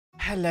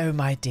Hello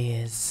my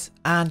dears,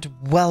 and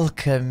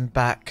welcome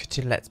back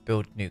to Let's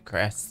Build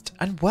Newcrest,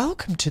 and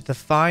welcome to the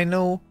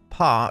final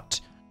part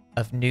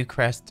of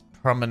Newcrest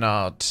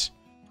Promenade.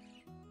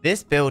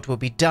 This build will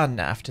be done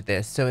after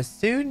this, so as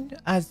soon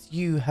as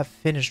you have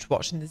finished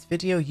watching this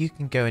video, you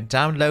can go and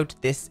download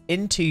this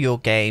into your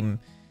game.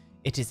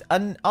 It is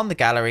on the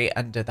gallery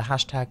under the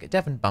hashtag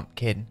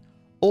DevonBumpkin,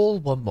 all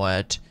one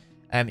word.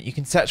 You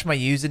can search my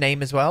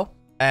username as well.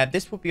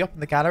 This will be up in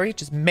the gallery.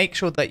 Just make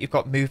sure that you've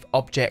got move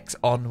objects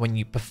on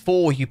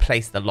before you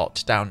place the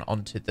lot down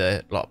onto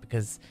the lot,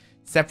 because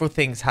several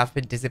things have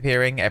been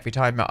disappearing every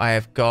time I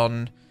have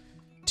gone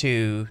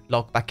to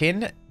log back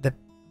in.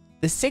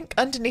 The sink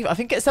underneath, I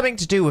think it's something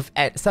to do with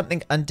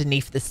something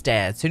underneath the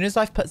stairs. As soon as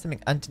I've put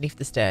something underneath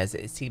the stairs,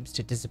 it seems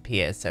to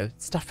disappear. So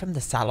stuff from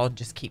the salon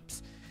just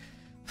keeps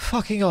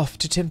fucking off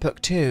to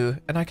Timbuktu,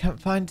 and I can't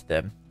find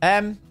them.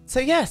 So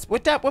yes, we're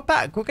back.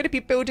 We're going to be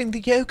building the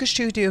yoga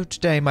studio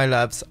today, my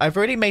loves. I've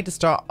already made a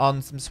start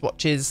on some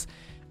swatches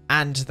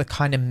and the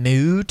kind of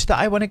mood that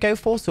I want to go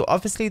for. So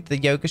obviously the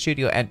yoga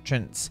studio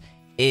entrance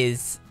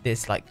is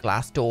this like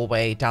glass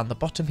doorway down the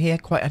bottom here,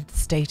 quite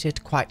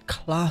understated, quite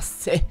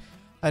classy.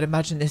 I'd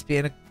imagine this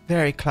being a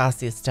very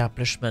classy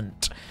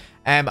establishment.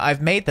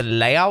 I've made the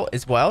layout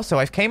as well. So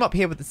I've came up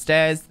here with the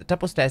stairs, the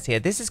double stairs here.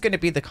 This is going to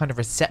be the kind of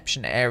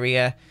reception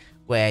area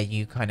where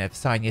you kind of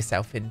sign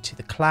yourself into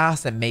the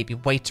class and maybe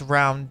wait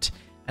around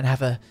and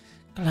have a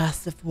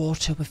glass of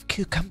water with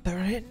cucumber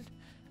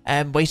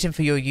in. Waiting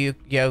for your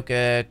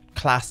yoga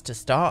class to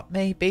start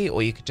maybe,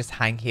 or you could just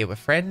hang here with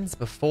friends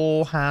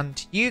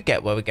beforehand. You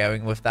get where we're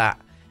going with that.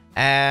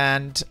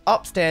 And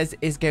upstairs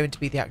is going to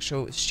be the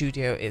actual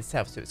studio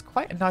itself. So it's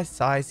quite a nice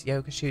size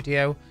yoga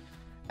studio.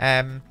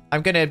 I'm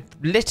going to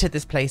litter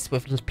this place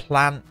with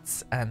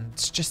plants and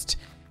just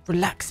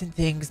relaxing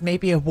things.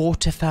 Maybe a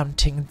water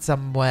fountain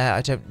somewhere.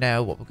 I don't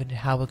know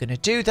how we're going to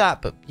do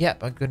that. But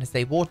yep, I'm going to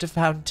say water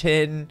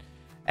fountain.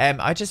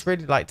 I just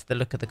really liked the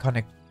look of the kind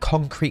of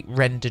concrete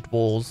rendered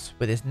walls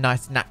with this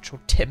nice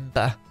natural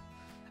timber.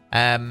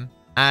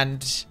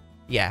 And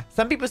yeah,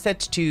 some people said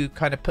to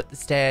kind of put the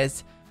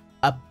stairs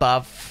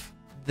above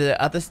the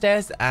other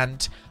stairs,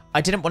 and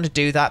I didn't want to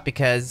do that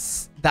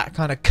because that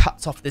kind of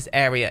cuts off this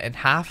area in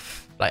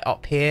half. Like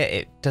up here,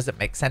 it doesn't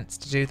make sense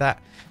to do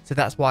that. So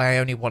that's why I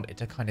only wanted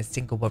to kind of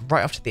single one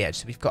right off to the edge.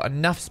 So we've got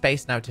enough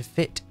space now to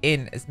fit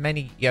in as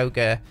many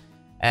yoga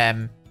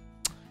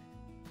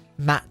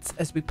mats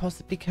as we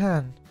possibly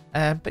can.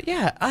 But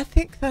yeah, I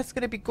think that's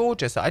going to be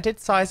gorgeous. I did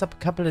size up a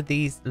couple of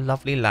these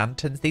lovely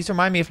lanterns. These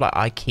remind me of like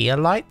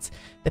IKEA lights.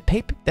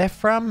 They're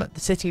from the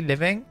City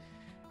Living.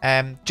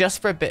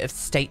 Just for a bit of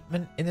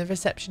statement in the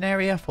reception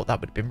area. I thought that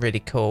would have been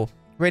really cool.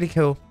 Really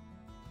cool.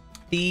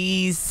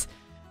 These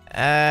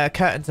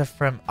curtains are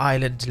from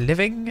Island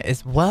Living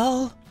as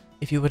well.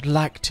 If you would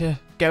like to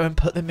go and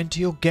put them into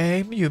your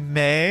game, you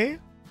may.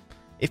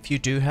 If you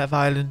do have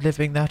Island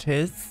Living, that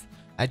is.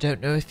 I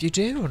don't know if you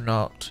do or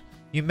not.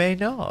 You may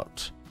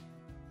not.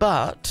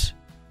 But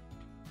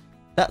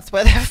that's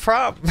where they're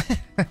from.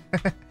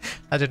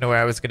 I don't know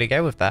where I was going to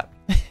go with that.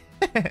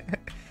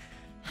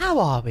 How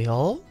are we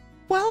all?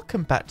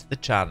 Welcome back to the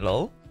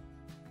channel.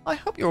 I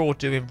hope you're all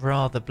doing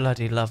rather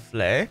bloody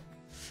lovely.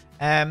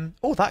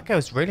 Oh, that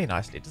goes really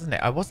nicely, doesn't it?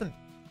 I wasn't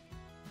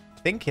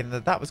thinking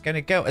that was going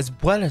to go as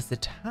well as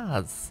it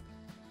has.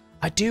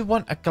 I do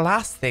want a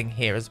glass thing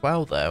here as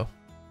well, though.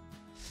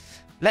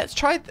 Let's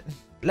try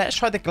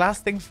the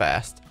glass thing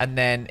first, and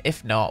then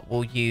if not,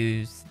 we'll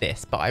use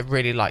this. But I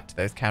really liked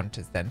those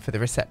counters then for the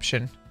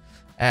reception.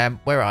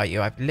 Where are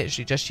you? I've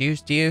literally just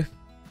used you.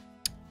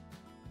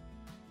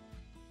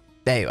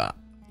 There you are.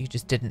 You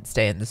just didn't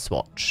stay in the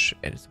swatch.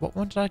 What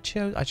one did I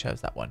choose? I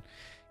chose that one.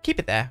 Keep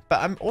it there.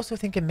 But I'm also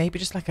thinking maybe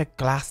just like a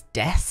glass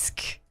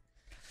desk.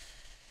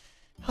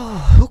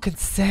 Oh, who can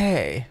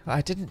say?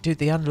 I didn't do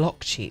the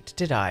unlock sheet,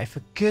 did I?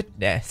 For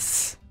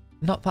goodness.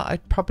 Not that I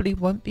probably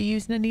won't be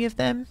using any of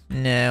them.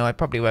 No, I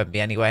probably won't be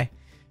anyway.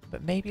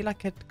 But maybe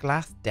like a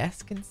glass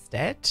desk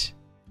instead.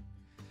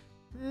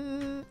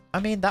 I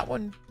mean, that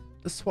one,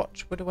 the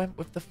swatch would have went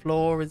with the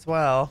floor as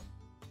well.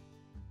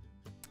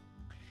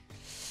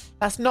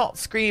 That's not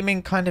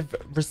screaming kind of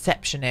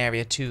reception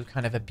area to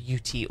kind of a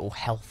beauty or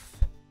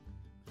health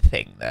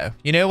thing, though.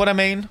 You know what I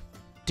mean?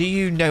 Do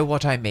you know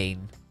what I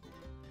mean?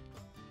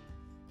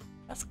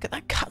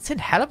 That cuts in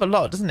hell of a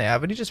lot, doesn't it?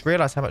 I've only just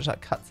realised how much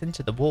that cuts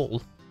into the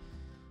wall.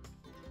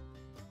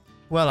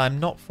 Well, I'm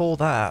not for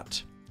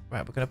that.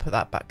 Right, we're going to put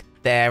that back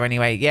there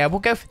anyway. Yeah, we'll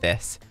go for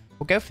this.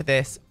 We'll go for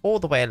this all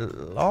the way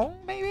along,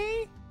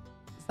 maybe?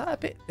 Is that a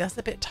bit... That's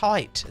a bit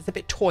tight. It's a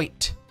bit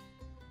tight.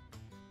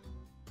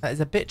 That is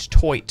a bit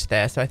tight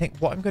there. So I think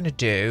what I'm going to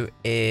do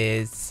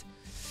is...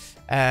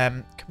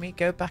 can we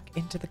go back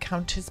into the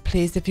counters,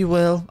 please, if you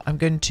will? I'm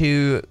going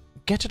to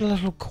get a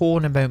little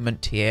corner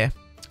moment here.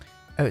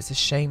 Oh, it's a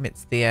shame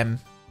it's the...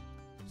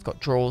 it's got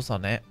drawers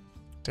on it.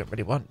 Don't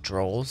really want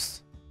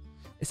drawers.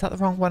 Is that the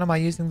wrong one? Am I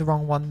using the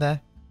wrong one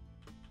there?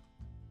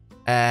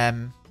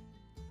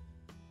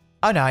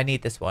 Oh, no, I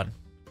need this one.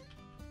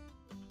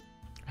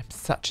 I'm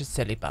such a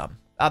silly bum.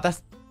 Oh,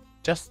 that's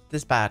just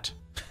as bad.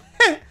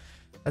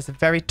 That's a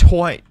very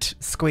tight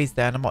squeeze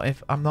there, and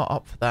I'm not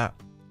up for that.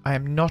 I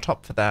am not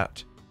up for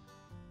that.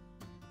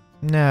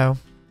 No.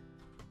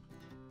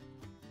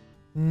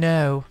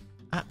 No.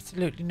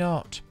 Absolutely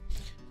not.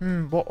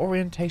 What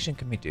orientation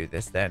can we do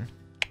this then?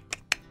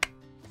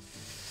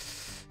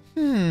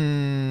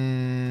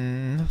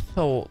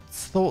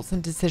 Thoughts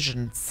and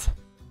decisions.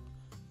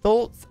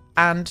 Thoughts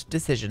and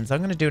decisions. I'm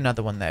going to do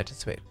another one there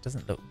just so it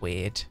doesn't look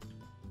weird.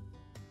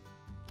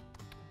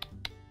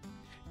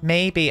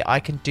 Maybe I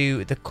can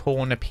do the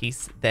corner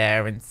piece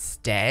there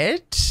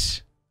instead.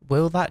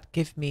 Will that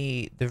give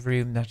me the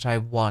room that I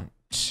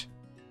want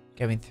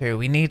going through?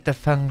 We need the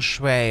feng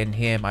shui in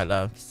here, my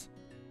loves.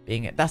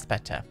 That's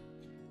better.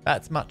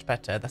 That's much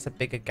better. That's a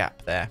bigger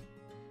gap there.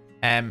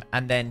 And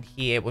then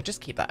here, we'll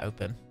just keep that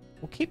open.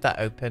 We'll keep that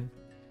open.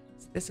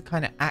 So this will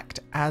kind of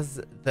act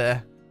as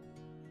the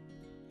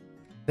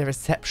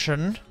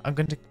reception. I'm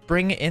going to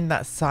bring in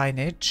that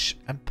signage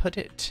and put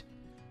it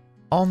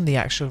on the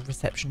actual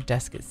reception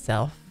desk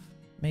itself.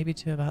 Maybe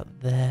to about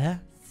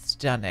there.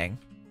 Stunning.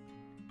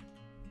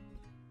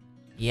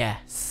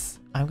 Yes.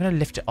 I'm going to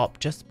lift it up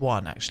just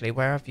one, actually.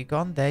 Where have you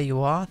gone? There you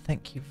are.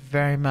 Thank you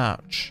very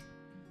much.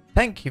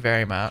 Thank you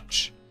very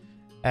much.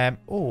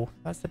 Oh,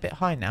 that's a bit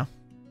high now.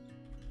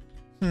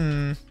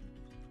 I'll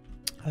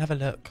have a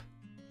look.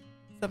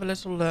 Let's have a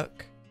little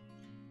look.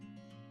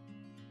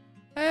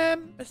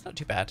 It's not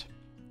too bad.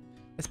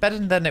 It's better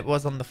than it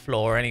was on the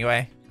floor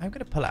anyway. I'm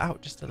going to pull it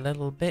out just a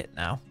little bit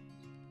now.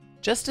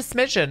 Just a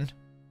smidgen.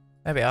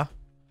 There we are.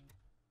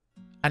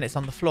 And it's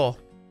on the floor,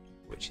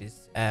 which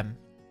is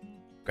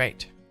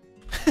great.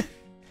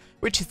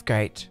 Which is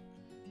great.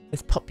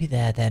 Let's pop you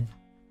there then.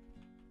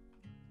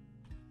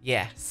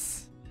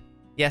 Yes.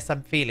 Yes,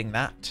 I'm feeling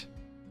that.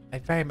 I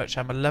very much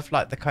am. I love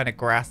like the kind of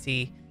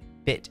grassy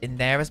bit in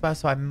there as well.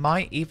 So I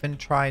might even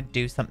try and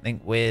do something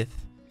with...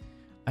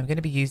 I'm going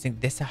to be using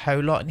this a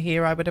whole lot in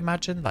here, I would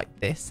imagine, like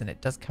this. And it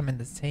does come in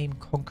the same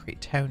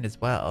concrete tone as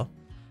well.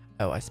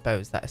 Oh, I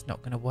suppose that is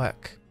not going to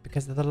work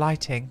because of the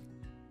lighting.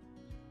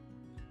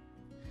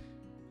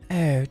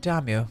 Oh,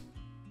 damn you.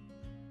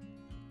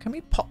 Can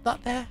we pop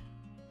that there?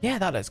 Yeah,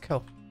 that looks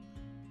cool.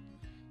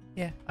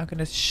 Yeah, I'm going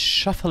to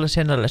shuffle it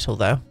in a little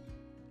though.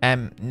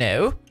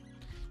 No.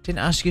 Didn't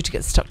ask you to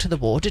get stuck to the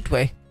wall, did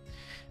we?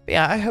 But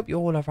yeah, I hope you're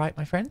all alright,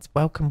 my friends.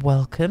 Welcome,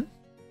 welcome.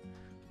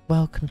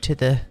 Welcome to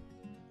the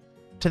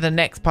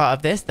next part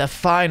of this, the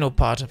final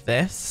part of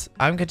this.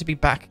 I'm going to be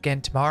back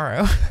again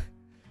tomorrow.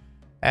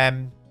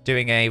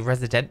 Doing a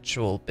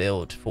residential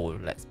build for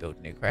Let's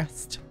Build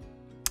Newcrest.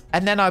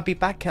 And then I'll be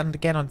back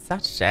again on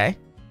Saturday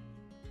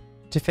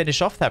to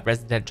finish off that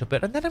residential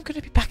build. And then I'm going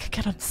to be back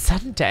again on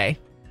Sunday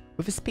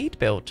with a speed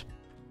build.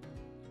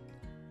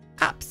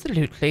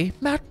 Absolutely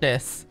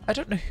madness. I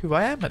don't know who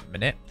I am at the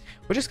minute.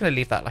 We're just going to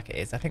leave that like it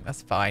is. I think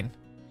that's fine.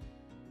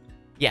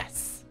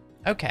 Yes.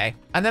 Okay.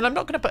 And then I'm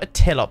not going to put a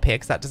till up here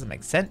because that doesn't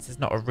make sense. It's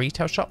not a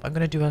retail shop. I'm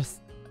going to do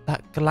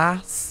that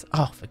glass.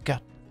 Oh, for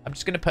God. I'm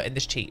just going to put in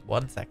this cheat.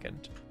 1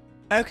 second.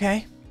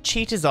 Okay.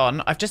 Cheat is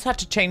on. I've just had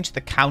to change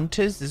the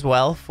counters as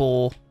well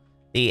for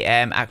the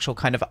actual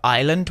kind of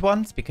island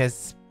ones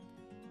because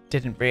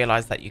didn't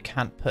realize that you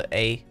can't put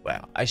a...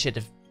 Well, I should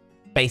have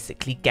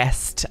basically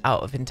guessed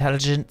out of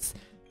intelligence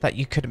that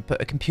you couldn't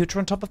put a computer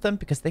on top of them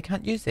because they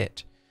can't use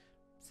it.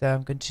 So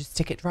I'm going to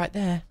stick it right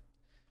there.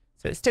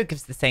 So it still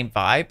gives the same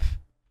vibe,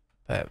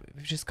 but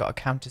we've just got a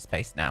counter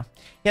space now.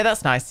 Yeah,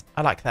 that's nice.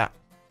 I like that.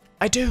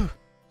 I do.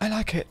 I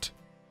like it.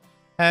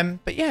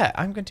 But yeah,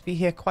 I'm going to be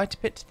here quite a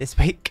bit this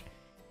week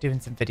doing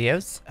some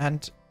videos,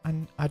 and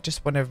I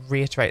just want to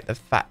reiterate the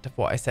fact of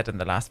what I said in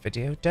the last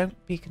video.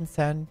 Don't be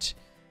concerned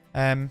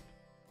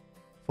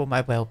for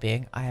my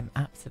well-being. I am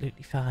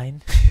absolutely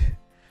fine.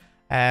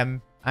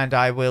 And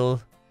I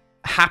will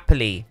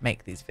happily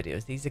make these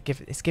videos.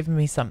 It's giving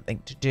me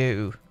something to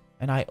do,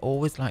 and I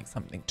always like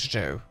something to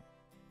do.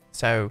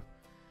 So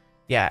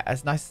yeah,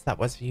 as nice as that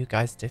was for you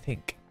guys to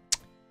think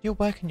you're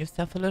working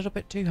yourself a little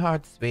bit too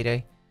hard,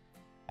 sweetie,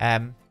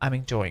 I'm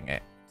enjoying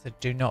it, so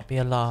do not be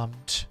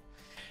alarmed.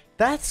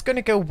 That's going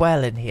to go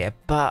well in here,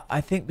 but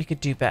I think we could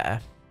do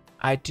better.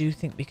 I do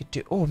think we could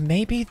do... Oh,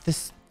 maybe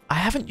this... I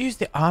haven't used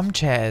the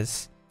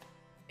armchairs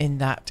in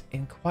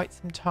quite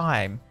some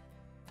time.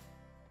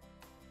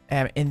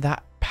 In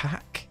that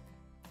pack.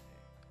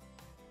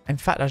 In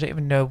fact, I don't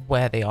even know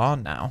where they are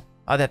now.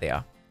 Oh, there they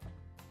are.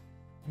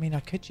 I mean,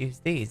 I could use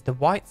these. The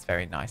white's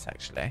very nice,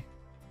 actually.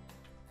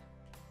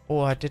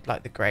 Oh, I did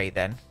like the grey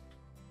then.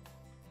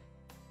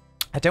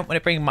 I don't want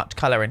to bring much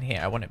colour in here.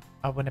 I want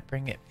to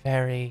bring it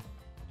very,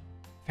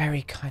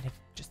 very kind of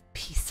just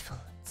peaceful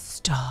and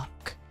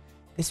stark.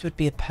 This would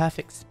be a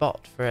perfect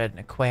spot for an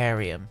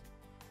aquarium.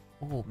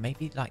 Oh,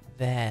 maybe like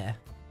there.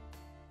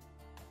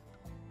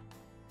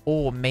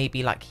 Or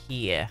maybe like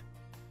here.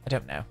 I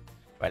don't know.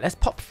 Right, let's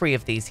pop 3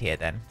 of these here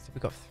then. So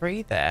we've got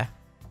 3 there.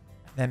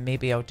 And then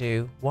maybe I'll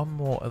do 1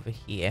 more over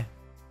here.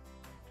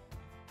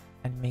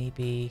 And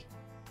maybe...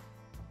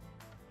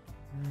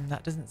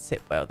 that doesn't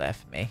sit well there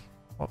for me.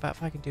 What about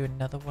if I can do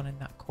another one in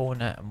that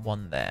corner and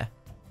 1 there?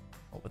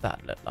 What would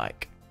that look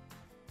like?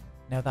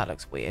 No, that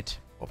looks weird.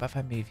 What about if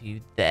I move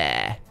you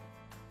there?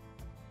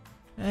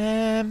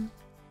 I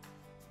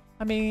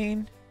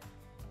mean,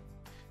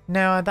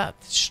 no,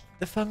 that's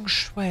the feng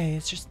shui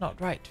is just not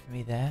right for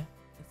me there.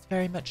 It's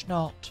very much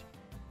not.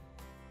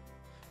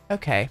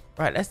 Okay,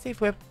 right, let's see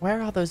if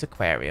where are those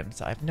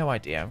aquariums? I have no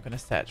idea. I'm going to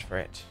search for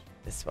it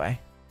this way.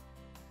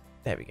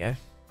 There we go.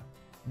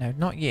 No,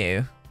 not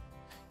you.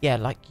 Yeah,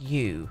 like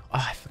you.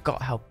 Oh, I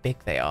forgot how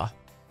big they are.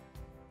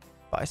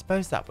 But I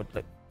suppose that would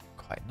look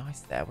quite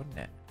nice there, wouldn't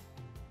it?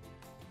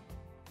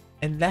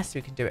 Unless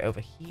we can do it over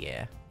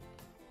here.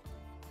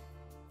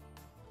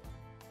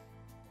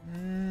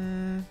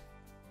 I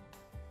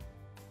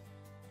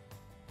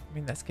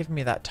mean, that's giving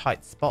me that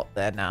tight spot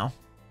there now.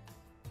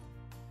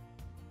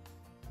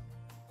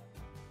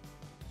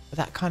 But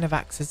that kind of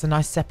acts as a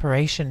nice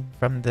separation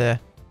from the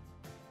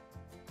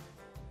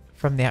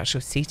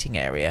actual seating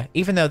area.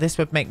 Even though this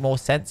would make more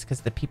sense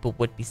because the people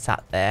would be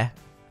sat there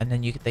and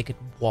then they could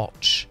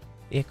watch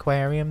the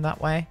aquarium that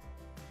way.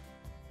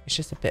 It's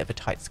just a bit of a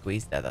tight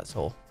squeeze there, that's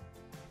all.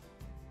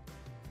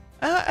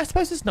 I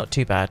suppose it's not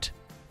too bad.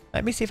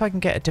 Let me see if I can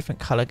get a different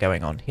colour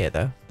going on here,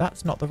 though.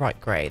 That's not the right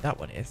grey. That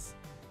one is.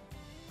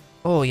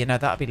 Oh, you know,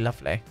 that would be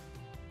lovely.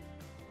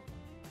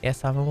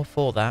 Yes, I'm all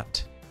for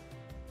that.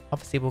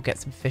 Obviously, we'll get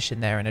some fish in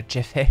there in a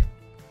jiffy.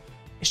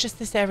 It's just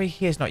this area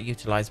here is not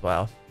utilised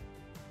well.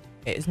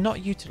 It is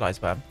not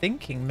utilised well. I'm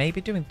thinking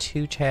maybe doing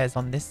 2 chairs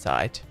on this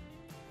side.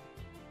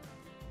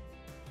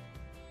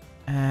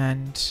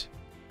 And...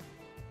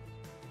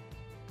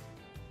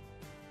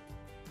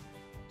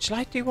 shall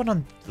I do one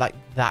on like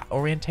that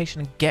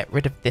orientation and get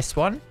rid of this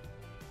one?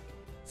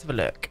 Let's have a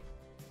look.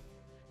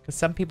 Because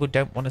some people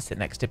don't want to sit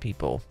next to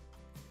people.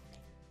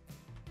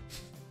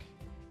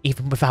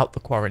 Even without the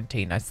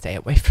quarantine, I stay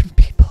away from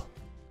people.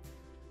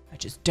 I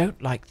just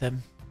don't like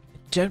them. I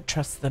don't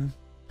trust them.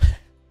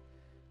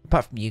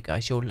 Apart from you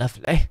guys, you're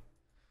lovely.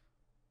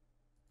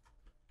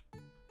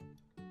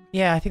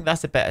 Yeah, I think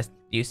that's a better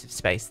use of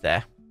space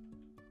there.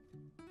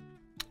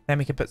 Then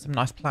we can put some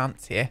nice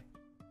plants here.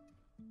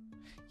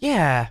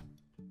 Yeah.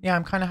 Yeah,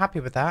 I'm kind of happy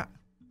with that.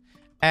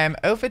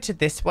 Over to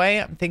this way,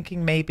 I'm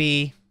thinking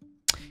maybe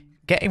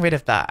getting rid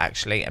of that,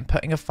 actually, and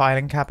putting a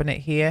filing cabinet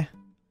here.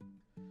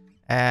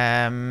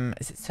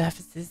 Is it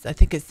surfaces? I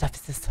think it's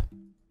surfaces.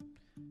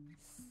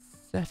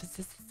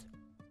 Surfaces.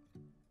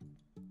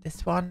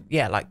 This one?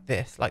 Yeah, like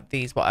this. Like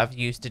these, what I've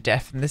used to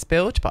death in this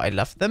build, but I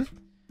love them.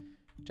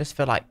 Just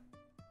for, like,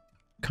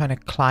 kind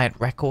of client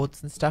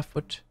records and stuff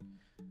would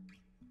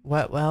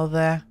work well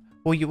there.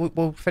 Well,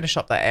 we'll finish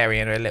up that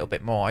area in a little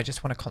bit more. I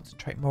just want to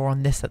concentrate more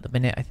on this at the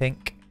minute, I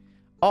think.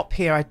 Up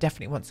here, I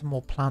definitely want some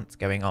more plants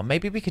going on.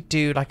 Maybe we could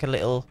do like a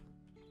little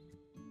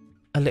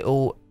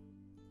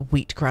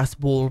wheatgrass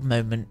wall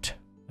moment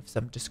of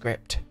some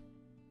descript.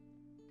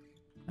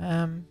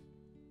 Can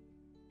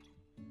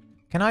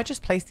I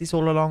just place these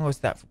all along, or is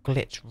that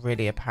glitch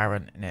really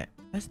apparent in it?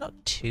 It's not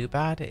too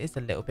bad. It is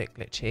a little bit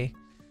glitchy.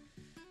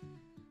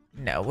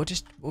 No,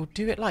 we'll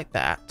do it like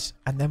that.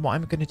 And then what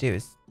I'm going to do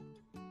is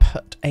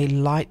put a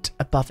light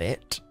above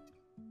it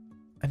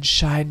and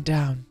shine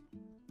down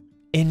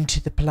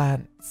into the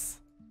plants.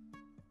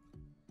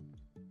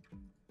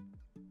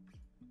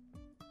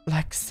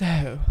 Like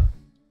so.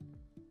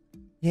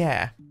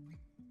 Yeah.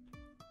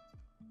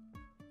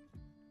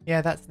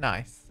 Yeah, that's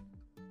nice.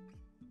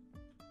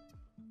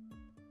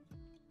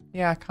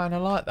 Yeah, I kind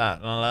of like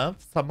that, love.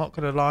 So I'm not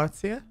going to lie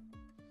to you.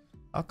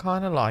 I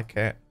kind of like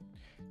it.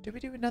 Do we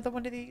do another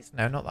one of these?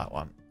 No, not that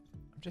one.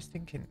 I'm just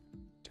thinking,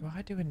 do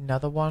I do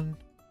another one?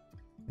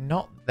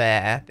 Not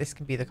there. This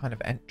can be the kind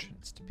of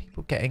entrance to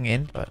people getting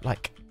in, but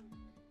like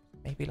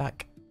maybe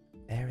like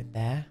there and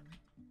there.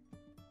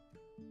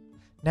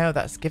 No,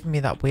 that's giving me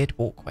that weird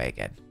walkway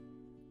again.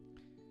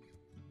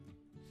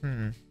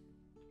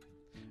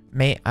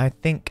 I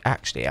think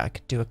actually I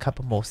could do a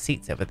couple more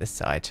seats over this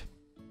side.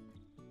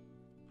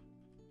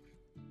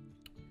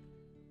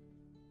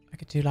 I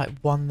could do like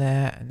one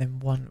there and then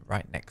one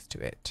right next to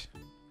it.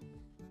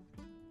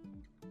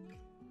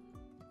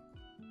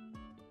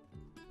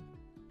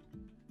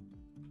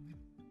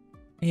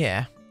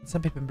 Yeah,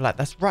 some people be like,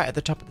 that's right at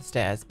the top of the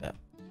stairs, but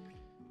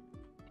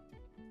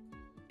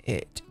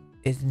it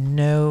is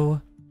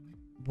no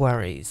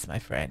worries, my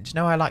friend.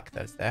 No, I like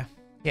those there.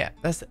 Yeah,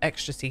 there's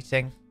extra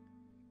seating.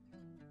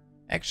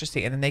 Extra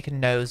seating, and then they can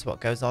nose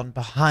what goes on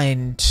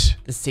behind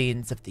the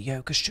scenes of the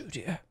yoga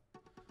studio.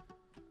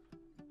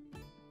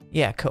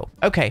 Yeah, cool.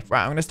 Okay,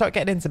 right, I'm going to start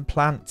getting in some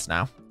plants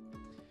now.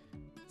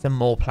 Some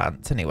more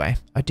plants, anyway.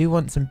 I do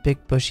want some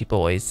big bushy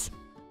boys.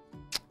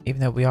 Even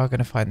though we are going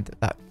to find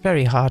that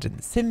very hard in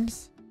The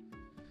Sims.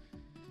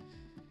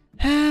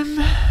 I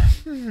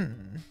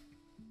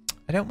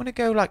don't want to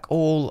go like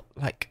all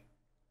like,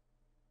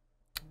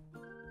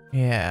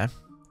 yeah,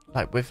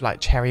 like with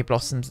like cherry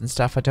blossoms and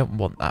stuff. I don't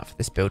want that for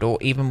this build, or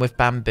even with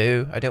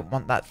bamboo. I don't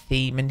want that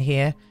theme in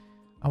here.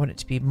 I want it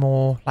to be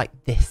more like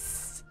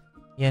this,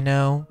 you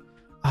know?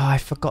 Oh, I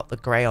forgot the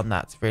grey on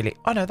that's really,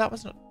 oh no, that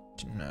was not,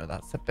 no,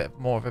 that's a bit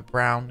more of a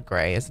brown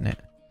grey, isn't it?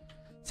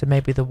 So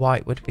maybe the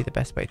white would be the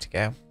best way to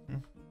go.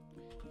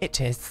 It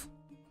is.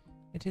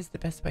 It is the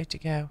best way to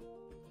go.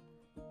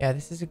 Yeah,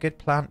 this is a good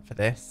plant for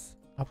this.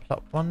 I'll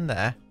plop one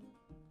there.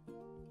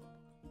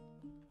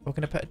 We're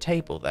going to put a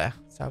table there,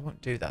 so I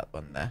won't do that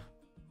one there.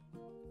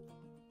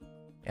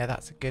 Yeah,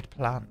 that's a good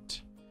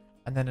plant.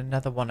 And then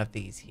another one of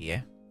these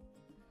here.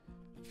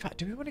 In fact,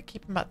 do we want to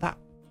keep them at that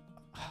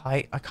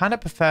height? I kind of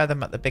prefer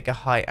them at the bigger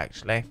height,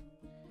 actually.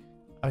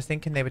 I was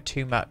thinking they were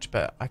too much,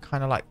 but I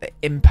kind of like the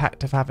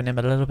impact of having them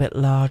a little bit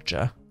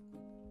larger.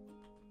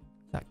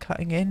 Is that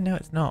cutting in? No,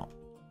 it's not.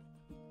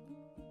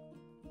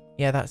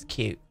 Yeah, that's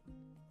cute.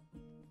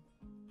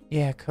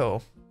 Yeah,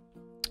 cool.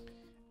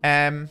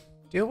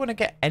 Do you want to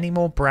get any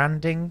more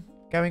branding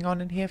going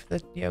on in here for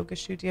the yoga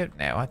studio?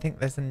 No, I think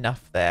there's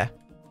enough there.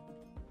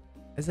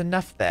 There's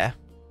enough there.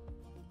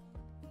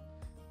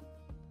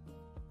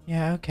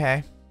 Yeah,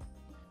 okay.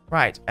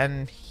 Right,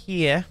 and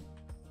here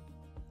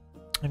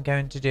I'm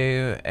going to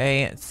do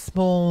a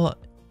small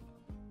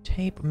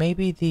table.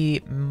 Maybe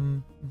the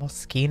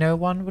Moschino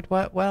one would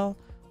work well.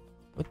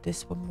 Would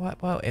this one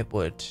work well? It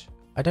would.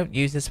 I don't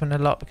use this one a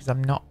lot because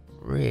I'm not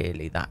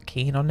really that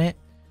keen on it.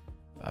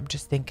 But I'm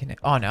just thinking...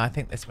 Oh, no, I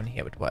think this one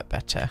here would work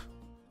better.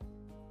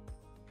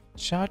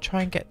 Shall I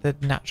try and get the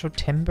natural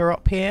timber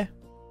up here?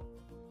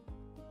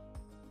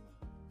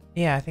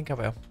 Yeah, I think I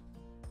will.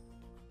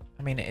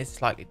 I mean, it is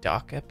slightly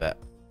darker,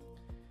 but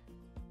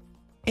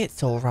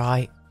it's all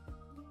right.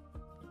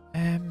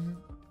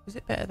 Was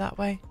it better that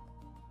way?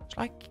 Should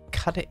I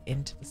cut it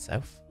into the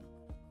sofa?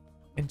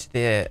 Into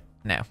the...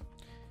 No.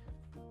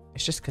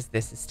 It's just because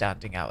this is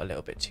standing out a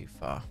little bit too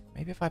far.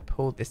 Maybe if I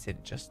pull this in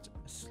just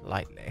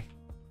slightly.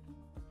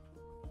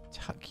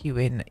 Tuck you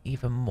in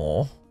even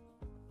more.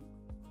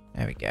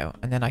 There we go.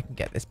 And then I can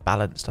get this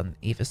balanced on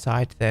either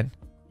side then.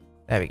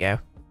 There we go.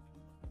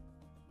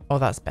 Oh,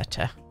 that's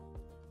better.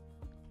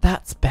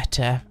 That's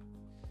better.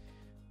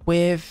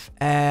 With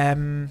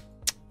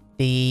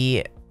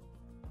the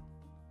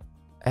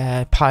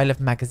pile of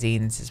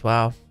magazines as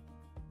well.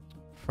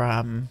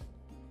 From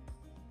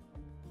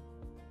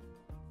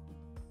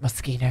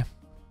Moschino.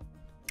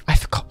 I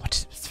forgot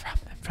what it was from.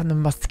 From the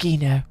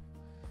Moschino.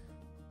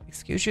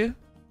 Excuse you?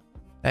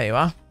 There you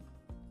are.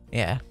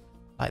 Yeah.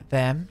 Like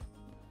them.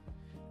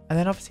 And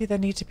then obviously there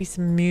needs to be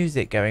some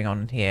music going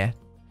on here.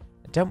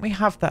 Don't we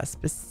have that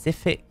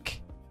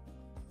specific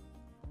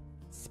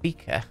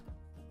speaker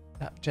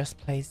that just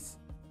plays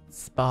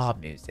spa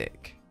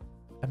music?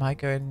 Am I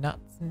going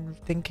nuts and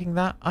thinking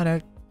that? I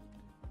know,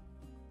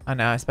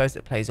 I suppose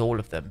it plays all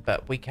of them,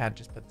 but we can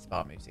just put the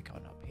spa music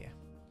on up here.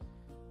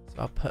 So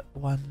I'll put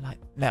one like...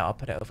 No, I'll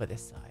put it over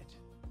this side.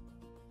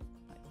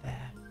 Like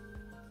there.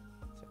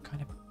 So it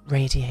kind of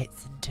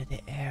radiates into the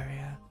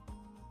area.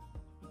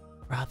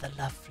 Rather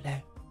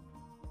lovely.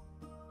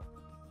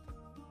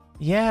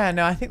 Yeah,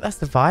 no, I think that's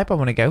the vibe I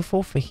want to go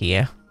for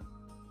here.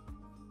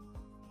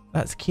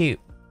 That's cute.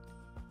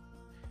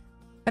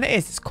 And it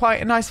is. It's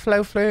quite a nice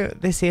flow through.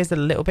 This here is a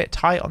little bit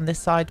tight on this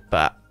side,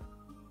 but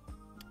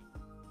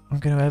I'm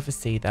going to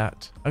oversee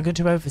that. I'm going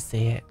to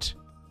oversee it.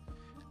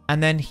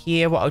 And then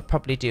here, what I would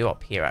probably do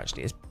up here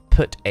actually is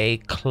put a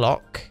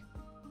clock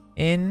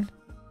in.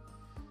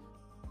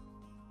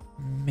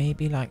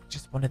 Maybe like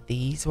just one of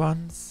these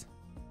ones.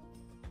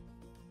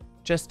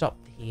 Just up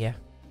here.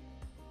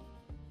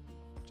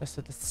 Just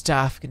so the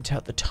staff can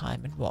tell the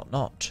time and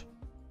whatnot.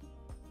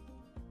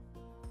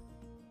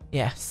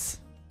 Yes.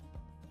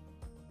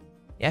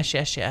 Yes,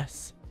 yes,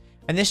 yes.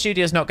 And this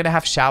studio is not going to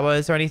have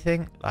showers or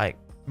anything. Like,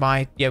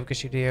 my yoga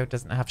studio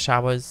doesn't have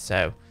showers,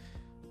 so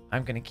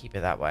I'm going to keep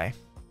it that way.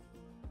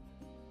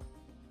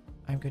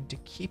 I'm going to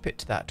keep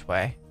it that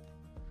way.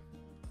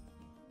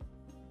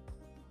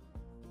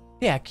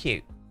 Yeah,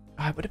 cute.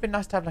 Oh, it would have been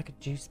nice to have like a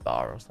juice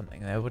bar or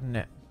something though, wouldn't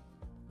it?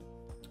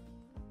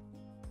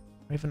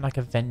 Or even like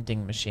a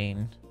vending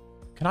machine.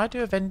 Can I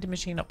do a vending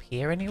machine up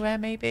here anywhere,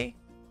 maybe?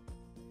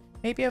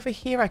 Maybe over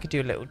here I could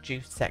do a little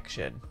juice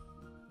section.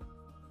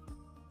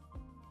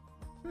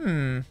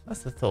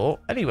 That's the thought.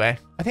 Anyway,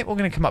 I think we're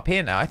going to come up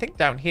here now. I think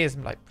down here is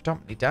like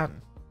predominantly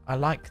done. I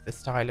like the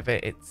style of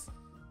it. It's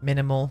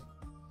minimal.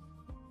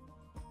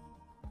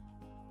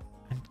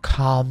 And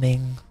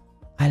calming.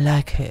 I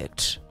like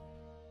it.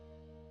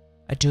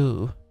 I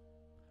do.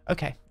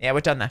 Okay, yeah,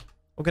 we're done there.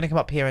 We're going to come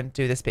up here and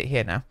do this bit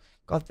here now.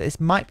 God, this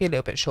might be a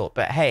little bit short,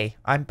 but hey,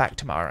 I'm back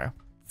tomorrow.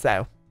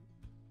 So.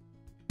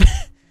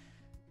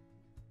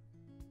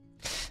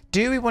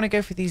 Do we want to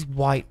go for these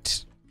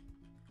white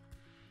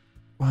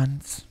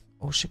ones?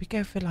 Or should we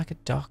go for like a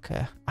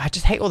darker? I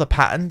just hate all the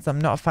patterns. I'm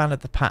not a fan of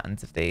the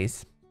patterns of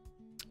these.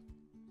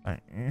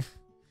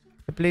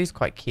 The blue's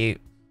quite cute.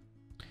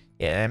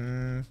 Yeah,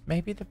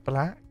 maybe the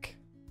black?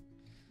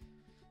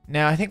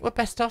 No, I think we're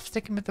best off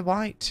sticking with the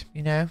white,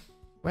 you know.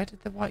 Where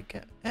did the white go?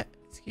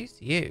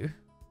 Excuse you.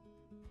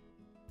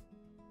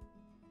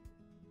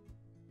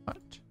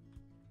 What?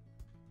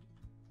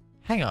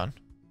 Hang on.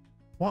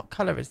 What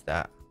colour is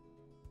that?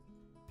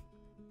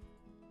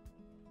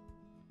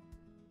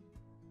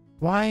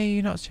 Why are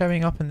you not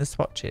showing up in the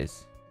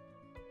swatches?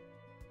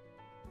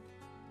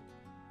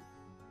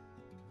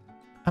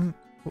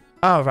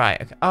 Oh,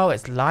 right. Okay. Oh,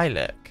 it's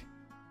lilac.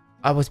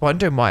 I was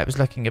wondering why it was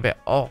looking a bit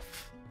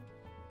off.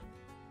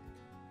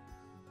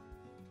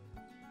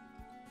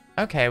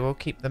 Okay, we'll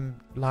keep them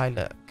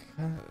lilac.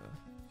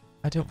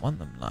 I don't want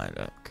them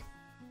lilac.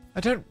 I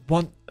don't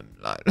want them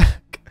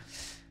lilac.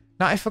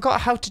 Now, I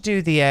forgot how to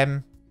do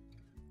the,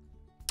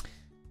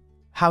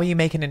 how you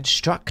make an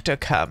instructor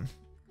come.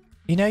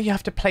 You know, you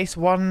have to place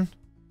one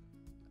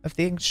of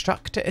the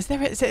instructor. Is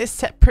it a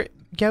separate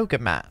yoga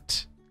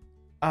mat?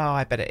 Oh,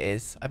 I bet it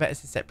is. I bet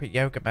it's a separate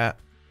yoga mat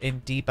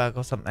in debug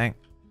or something.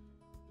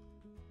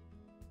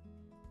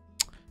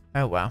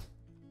 Oh, well.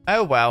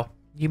 Oh, well.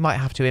 You might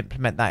have to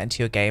implement that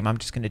into your game. I'm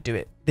just going to do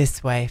it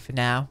this way for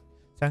now.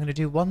 So I'm going to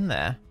do one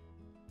there.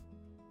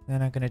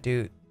 Then I'm going to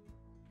do...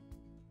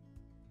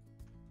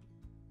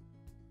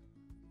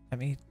 Let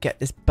me get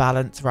this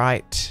balance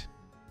right.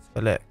 Let's have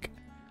a look.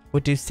 We'll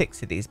do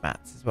 6 of these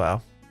mats as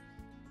well.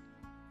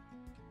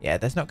 Yeah,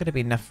 there's not going to be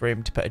enough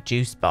room to put a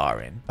juice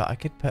bar in, but I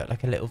could put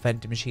like a little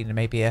vending machine and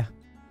maybe a...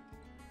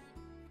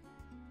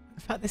 In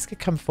fact, this could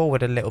come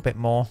forward a little bit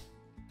more.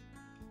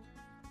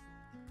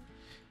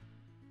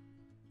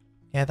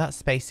 Yeah, that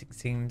spacing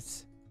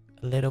seems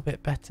a little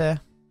bit better.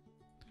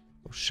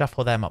 We'll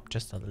shuffle them up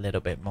just a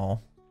little bit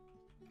more.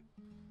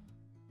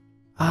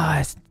 Ah,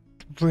 it's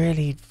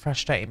really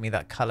frustrating me,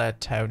 that colour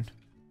tone.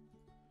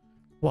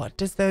 What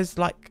does those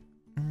like...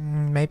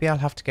 maybe I'll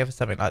have to go for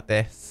something like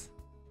this.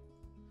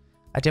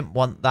 I didn't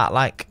want that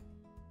like...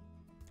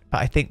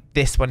 But I think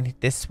this one,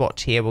 this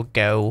swatch here will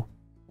go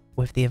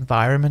with the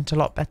environment a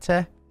lot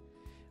better.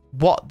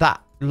 What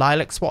that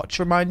lilac swatch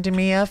reminded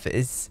me of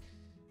is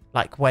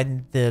like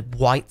when the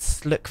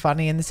whites look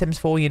funny in The Sims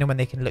 4, you know, when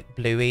they can look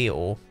bluey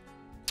or...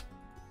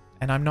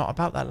 And I'm not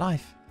about that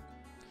life.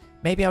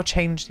 Maybe I'll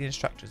change the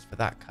instructors for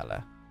that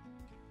colour.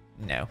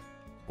 No.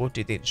 We'll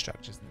do the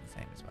instructors in the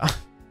same as well.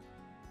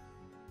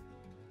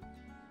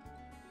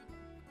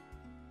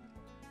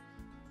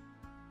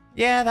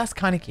 Yeah, that's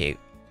kind of cute.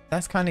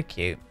 That's kind of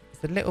cute.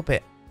 It's a little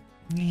bit...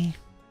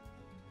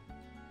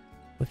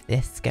 with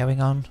this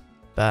going on.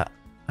 But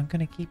I'm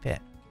going to keep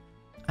it.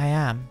 I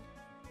am.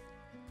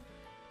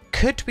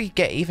 Could we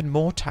get even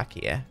more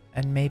tackier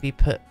and maybe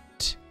put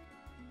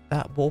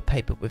that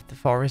wallpaper with the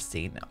forest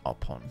scene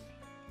up on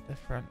the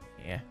front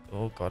here?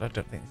 Oh god, I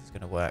don't think this is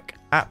going to work.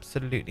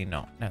 Absolutely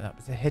not. No, that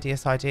was a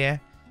hideous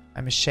idea.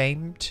 I'm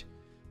ashamed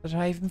that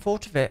I even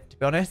thought of it, to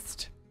be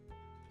honest.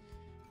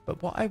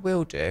 But what I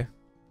will do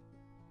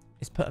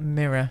is put a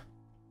mirror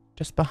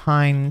just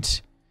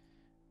behind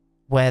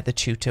where the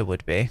tutor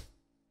would be.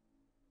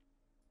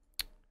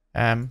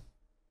 The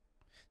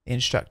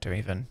instructor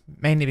even.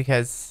 Mainly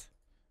because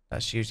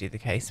that's usually the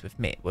case with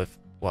me, with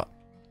what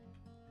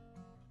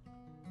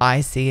I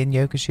see in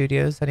yoga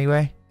studios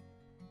anyway.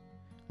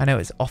 I know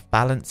it's off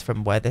balance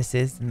from where this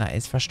is, and that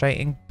is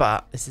frustrating,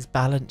 but this is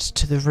balanced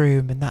to the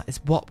room, and that is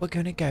what we're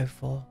going to go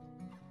for,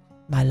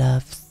 my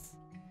loves.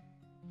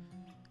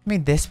 I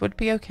mean, this would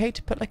be okay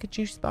to put like a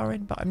juice bar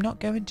in, but I'm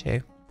not going to.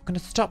 We're going to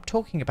stop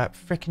talking about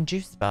frickin'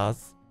 juice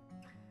bars.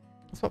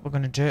 That's what we're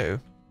going to do.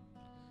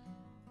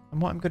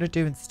 And what I'm going to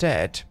do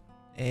instead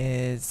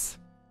is...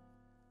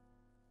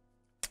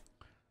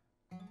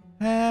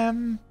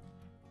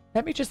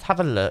 let me just have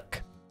a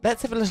look.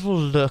 Let's have a little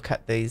look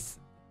at these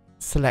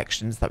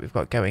selections that we've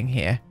got going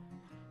here.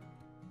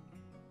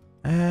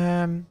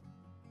 No,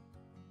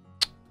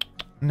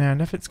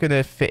 nothing's going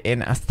to fit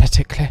in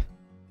aesthetically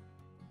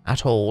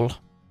at all.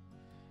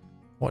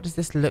 What does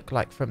this look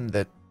like from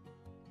the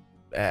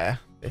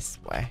this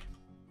way?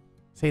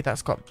 See,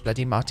 that's got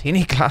bloody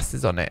martini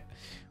glasses on it.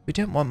 We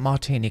don't want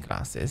martini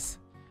glasses.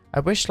 I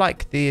wish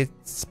like the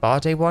spa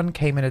day one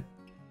came in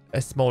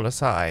a smaller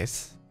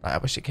size. Like, I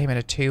wish it came in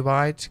a 2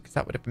 wide, because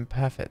that would have been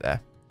perfect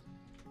there.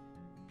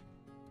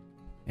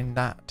 In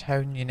that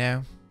tone, you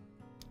know.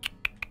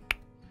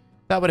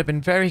 That would have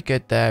been very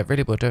good there. It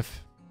really would have.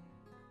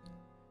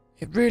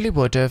 It really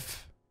would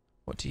have.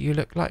 What do you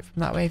look like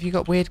from that way? Have you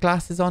got weird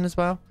glasses on as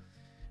well?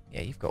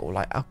 Yeah, you've got all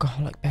like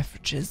alcoholic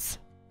beverages.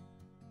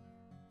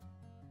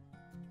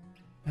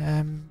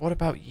 What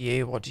about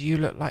you? What do you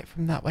look like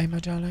from that way, my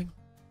darling?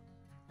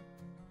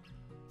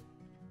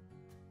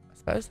 I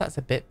suppose that's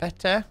a bit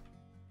better.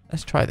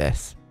 Let's try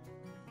this.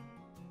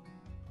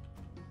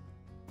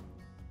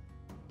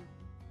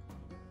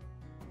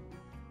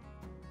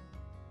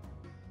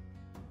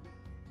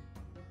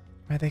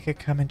 Where they could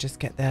come and just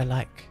get their,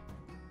 like,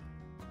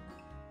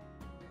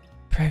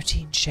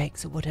 protein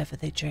shakes or whatever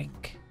they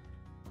drink.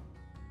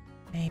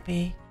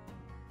 Maybe.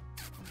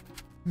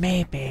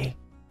 Maybe.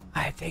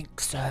 I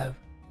think so.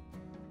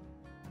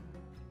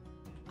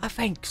 I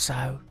think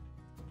so.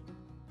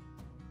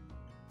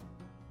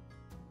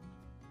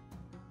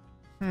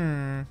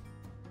 I'm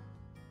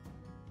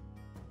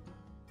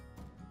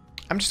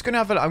just going to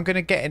have a... I'm going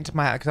to get into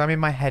my... Because I'm in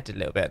my head a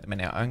little bit at the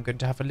minute. I'm going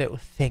to have a little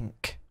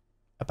think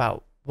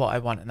about what I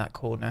want in that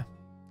corner.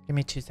 Give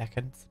me 2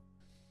 seconds.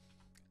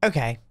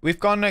 Okay.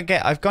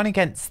 I've gone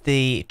against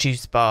the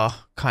juice bar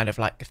kind of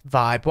like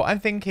vibe. What I'm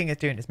thinking of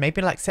doing is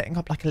maybe like setting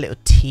up like a little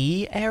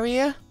tea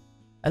area.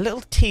 A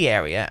little tea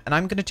area. And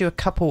I'm going to do a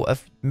couple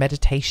of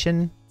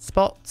meditation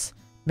spots.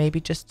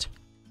 Maybe just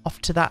off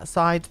to that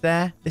side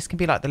there. This can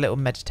be like the little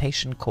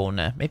meditation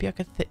corner. Maybe I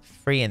could fit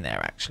 3 in there,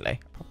 actually. I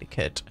probably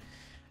could.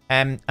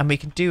 And we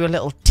can do a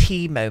little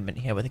tea moment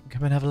here where they can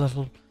come and have a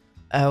little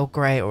Earl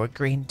Grey or a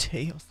green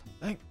tea or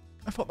something.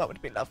 I thought that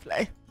would be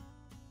lovely.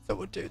 So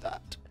we'll do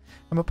that.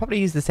 And we'll probably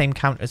use the same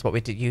counter as what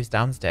we did use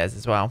downstairs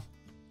as well.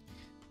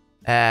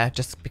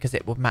 Just because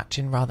it will match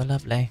in rather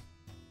lovely.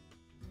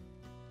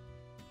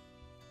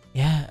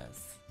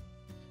 Yes.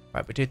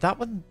 Right, we'll do that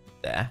one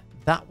there.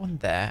 That one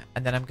there.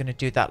 And then I'm going to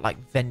do that like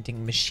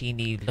vending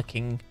machine-y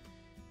looking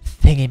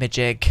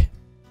thingy-majig.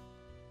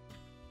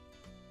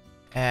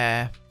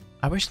 I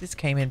wish this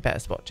came in better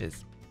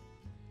swatches.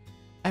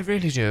 I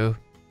really do.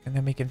 And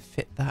then we can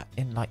fit that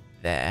in like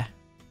there.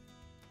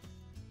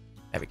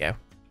 There we go.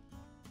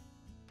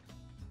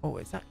 Oh,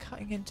 is that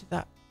cutting into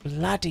that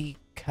bloody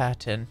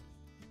curtain?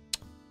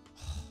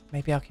 Oh,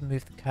 maybe I can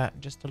move the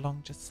curtain just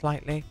along just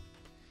slightly.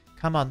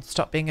 Come on,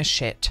 stop being a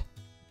shit.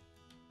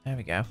 There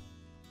we go.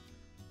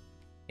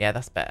 Yeah,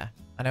 that's better.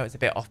 I know it's a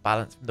bit off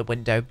balance from the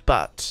window,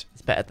 but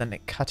it's better than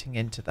it cutting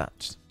into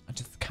that. I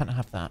just can't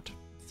have that.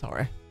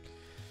 Sorry.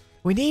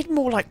 We need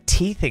more like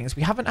tea things.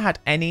 We haven't had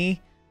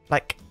any,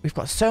 like, we've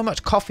got so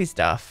much coffee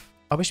stuff.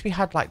 I wish we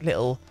had like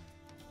little,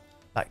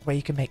 like where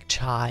you can make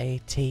chai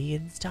tea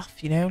and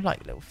stuff, you know,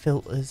 like little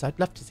filters. I'd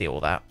love to see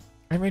all that.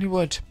 I really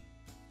would.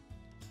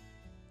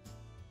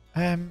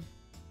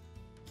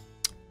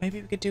 Maybe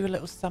we could do a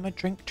little summer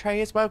drink tray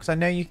as well, because I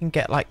know you can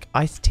get like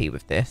iced tea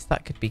with this.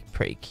 That could be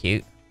pretty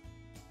cute.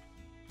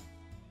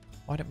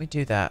 Why don't we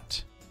do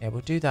that? Yeah,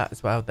 we'll do that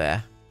as well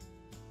there.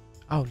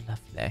 Oh,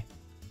 lovely.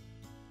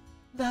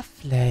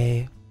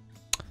 Lovely.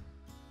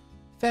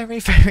 Very,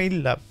 very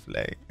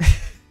lovely.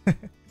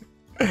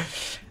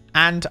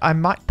 And I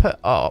might put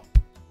up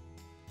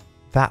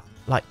that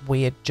like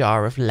weird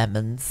jar of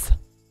lemons.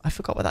 I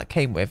forgot what that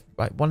came with.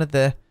 Like one of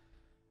the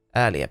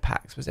earlier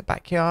packs. Was it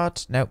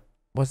Backyard? Nope.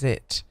 Was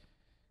it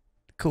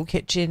Cool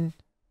Kitchen?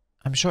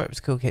 I'm sure it was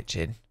Cool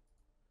Kitchen.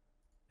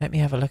 Let me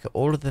have a look at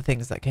all of the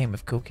things that came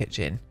with Cool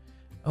Kitchen.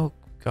 Oh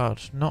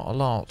God, not a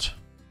lot.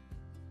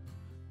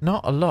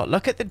 Not a lot.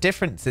 Look at the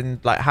difference in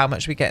like how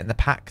much we get in the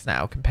packs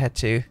now compared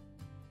to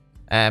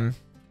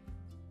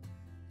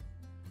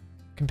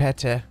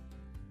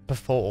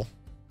before.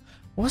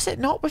 Was it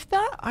not with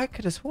that? I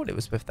could have sworn it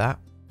was with that.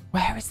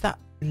 Where is that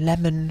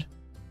lemon?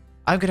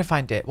 I'm going to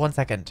find it. 1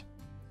 second.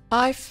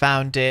 I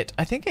found it.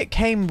 I think it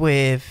came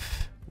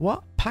with...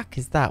 What pack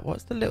is that?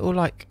 What's the little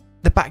like...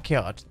 The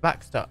backyard.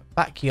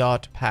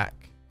 Backyard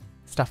pack.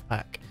 Stuff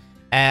pack.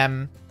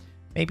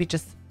 Maybe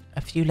just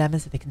a few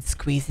lemons so they can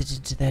squeeze it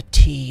into their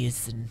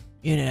teas and,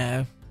 you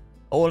know,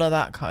 all of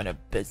that kind of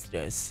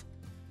business.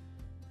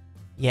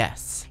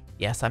 Yes.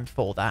 Yes, I'm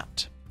for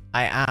that.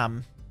 I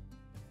am.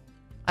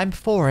 I'm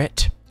for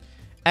it.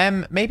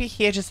 Maybe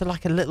here just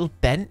like a little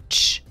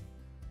bench.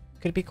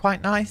 Could be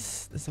quite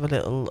nice. There's a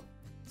little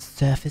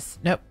surface.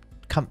 Nope.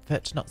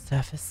 Comfort, not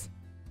surface.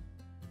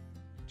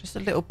 Just a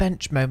little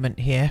bench moment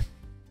here.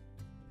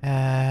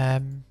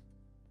 I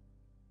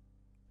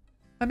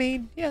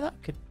mean, yeah,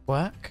 that could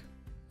work.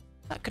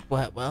 That could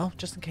work well,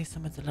 just in case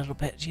someone's a little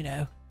bit, you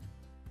know,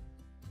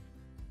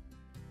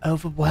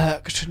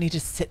 overworked, need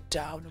to sit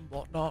down and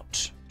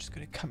whatnot. I'm just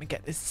going to come and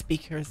get this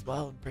speaker as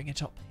well and bring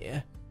it up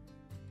here.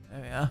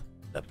 There we are.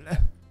 Lovely.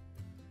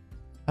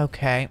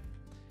 Okay.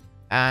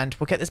 And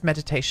we'll get this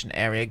meditation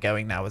area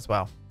going now as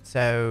well.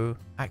 So,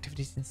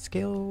 activities and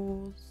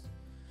skills.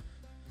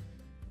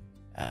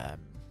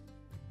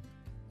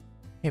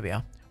 Here we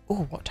are.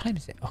 Oh, what time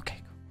is it?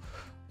 Okay, cool.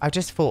 I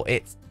just thought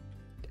it's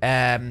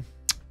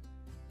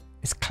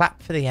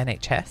clap for the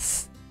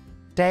NHS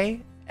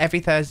day. Every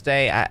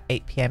Thursday at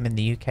 8 PM in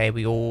the UK,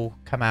 we all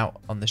come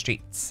out on the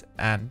streets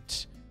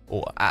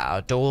or at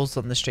our doors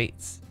on the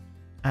streets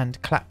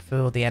and clap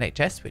for the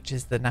NHS, which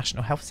is the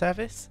National Health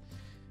Service,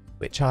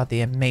 which are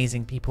the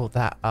amazing people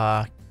that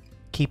are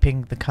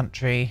keeping the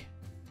country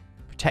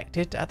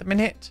protected at the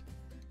minute.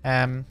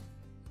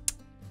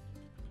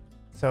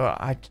 So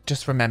I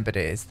just remembered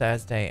it is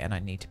Thursday and I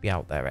need to be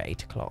out there at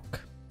 8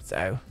 o'clock.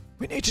 So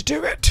we need to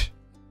do it.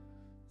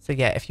 So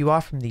yeah, if you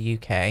are from the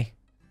UK,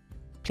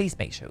 please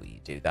make sure you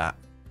do that.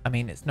 I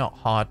mean, it's not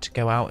hard to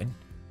go out and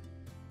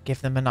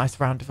give them a nice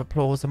round of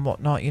applause and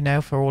whatnot, you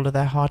know, for all of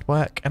their hard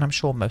work. And I'm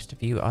sure most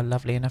of you are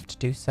lovely enough to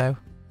do so.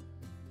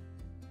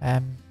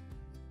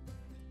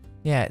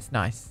 Yeah, it's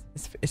nice.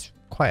 It's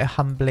quite a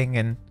humbling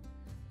and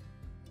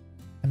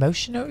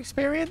emotional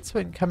experience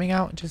when coming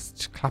out and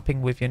just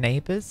clapping with your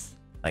neighbours.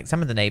 Like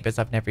some of the neighbours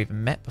I've never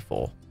even met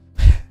before.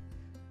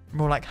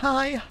 More like,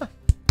 hi.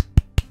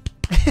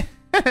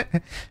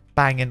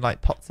 Banging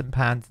like pots and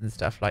pans and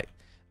stuff like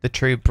the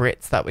true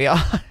Brits that we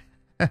are.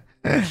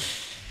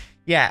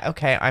 Yeah,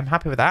 okay, I'm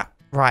happy with that.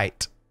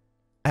 Right.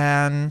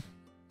 And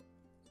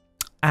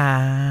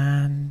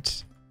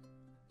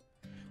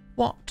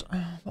what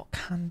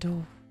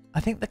candle? I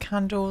think the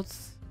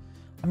candles,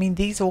 I mean,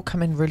 these all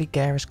come in really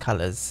garish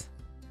colours.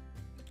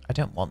 I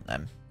don't want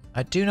them.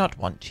 I do not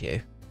want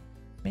you.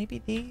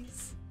 Maybe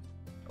these?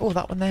 Oh,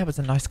 that one there was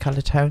a nice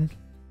colour tone.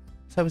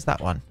 So was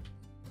that one.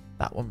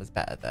 That one was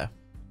better though.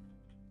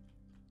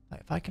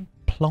 Like if I can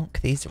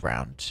plonk these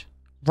around.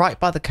 Right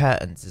by the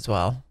curtains as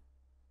well.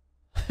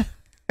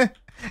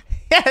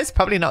 Yeah, it's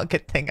probably not a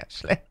good thing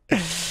actually.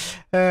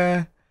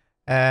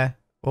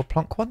 We'll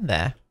plonk one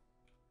there.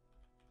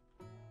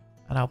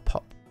 And I'll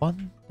pop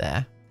one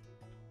there.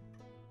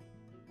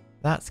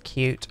 That's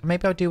cute.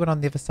 Maybe I'll do one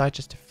on the other side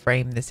just to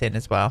frame this in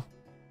as well.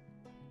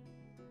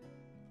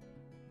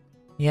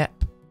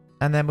 Yep.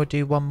 And then we'll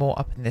do one more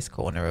up in this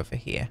corner over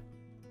here.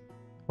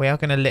 We are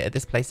going to litter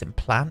this place in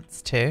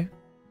plants too.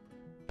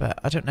 But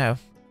I don't know.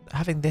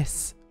 Having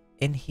this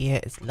in here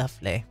is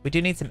lovely. We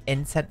do need some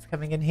incense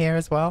coming in here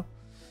as well.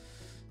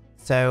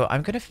 So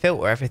I'm going to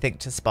filter everything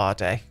to Spa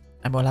Day.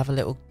 And we'll have a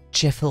little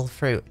jiffle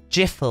fruit.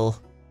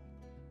 Jiffle.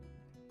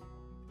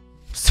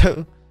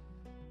 So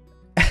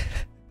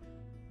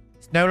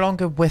it's no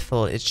longer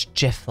whiffle, it's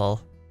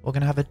jiffle. We're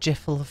going to have a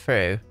jiffle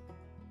through.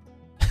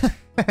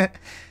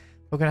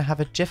 We're going to have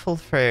a jiffle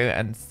through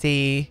and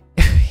see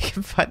if we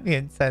can find the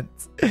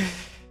incense.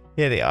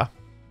 Here they are.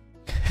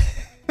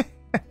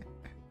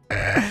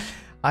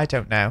 I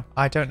don't know.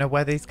 I don't know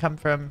where these come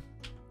from.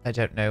 I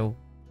don't know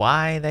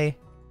why they...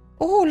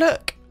 Oh,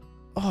 look.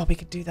 Oh, we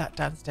could do that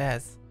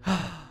downstairs.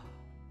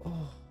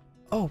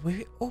 Oh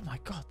my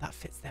God, that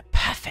fits there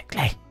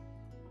perfectly.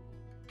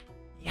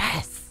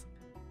 Yes.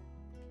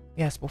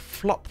 Yes, we'll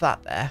flop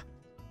that there.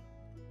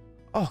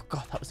 Oh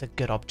God, that was a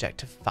good object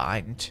to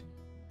find.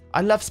 I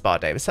love Spa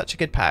Day. It was such a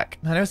good pack.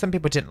 I know some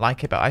people didn't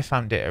like it, but I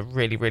found it a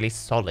really, really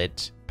solid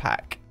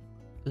pack.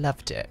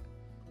 Loved it.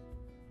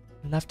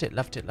 Loved it,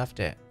 loved it, loved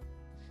it.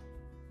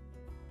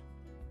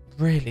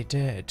 Really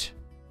did.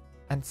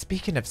 And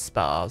speaking of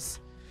spas,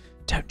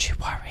 don't you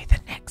worry, the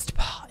next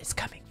part is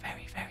coming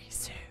very, very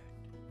soon.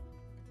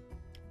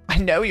 I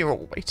know you're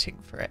all waiting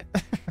for it.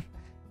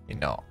 You're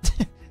not.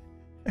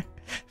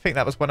 I think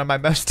that was one of my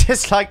most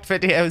disliked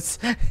videos.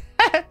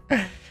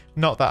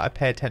 Not that I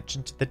pay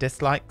attention to the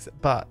dislikes,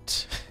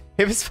 but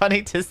it was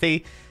funny to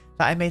see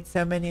that I made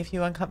so many of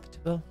you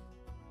uncomfortable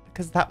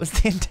because that was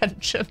the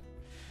intention.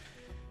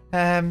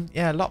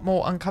 Yeah, a lot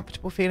more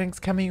uncomfortable feelings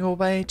coming your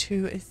way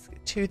to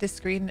the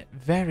screen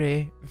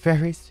very,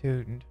 very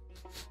soon.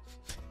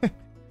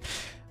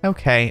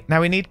 Okay,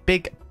 now we need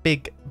big,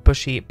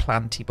 bushy,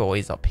 planty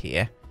boys up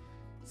here.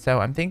 So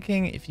I'm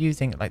thinking if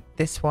using like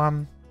this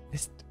one,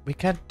 we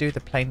can do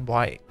the plain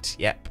white.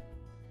 Yep.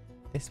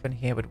 This one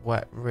here would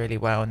work really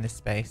well in this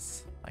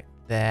space. Like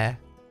there.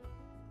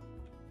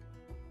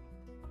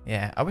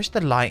 Yeah, I wish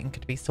the lighting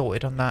could be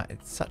sorted on that.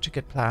 It's such a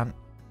good plant.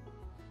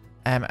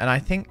 And I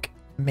think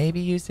maybe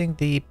using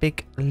the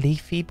big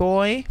leafy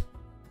boy.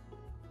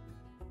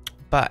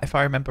 But if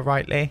I remember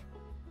rightly,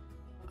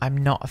 I'm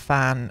not a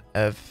fan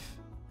of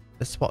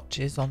the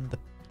swatches on the...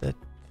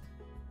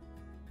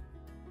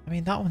 I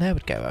mean, that one there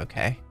would go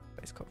okay.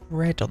 But it's got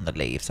red on the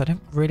leaves. I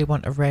don't really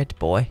want a red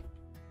boy.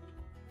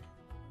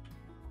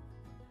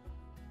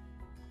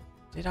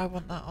 Did I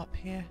want that up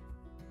here?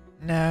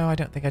 No, I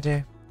don't think I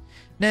do.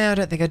 No, I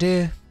don't think I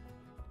do.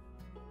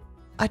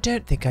 I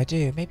don't think I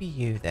do. Maybe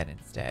you then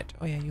instead.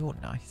 Oh yeah, you're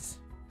nice.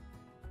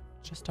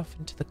 Just off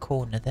into the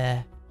corner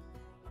there.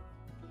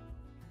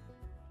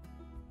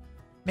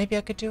 Maybe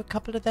I could do a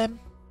couple of them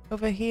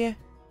over here.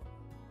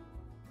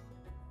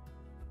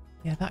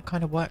 Yeah, that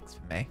kind of works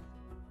for me.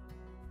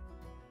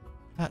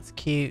 That's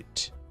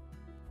cute.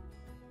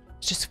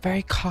 It's just a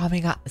very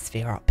calming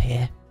atmosphere up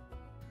here.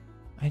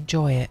 I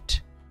enjoy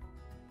it.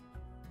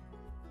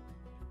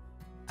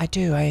 I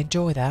do, I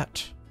enjoy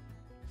that.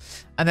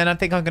 And then I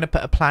think I'm going to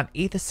put a plant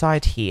either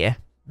side here.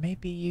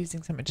 Maybe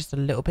using something just a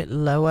little bit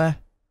lower.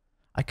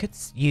 I could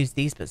use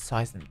these but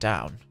size them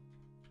down.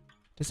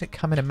 Does it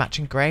come in a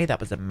matching grey? That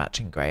was a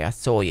matching grey. I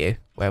saw you.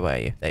 Where were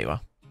you? There you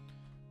are.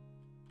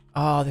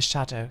 Oh, the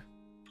shadow.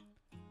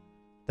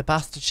 The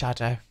bastard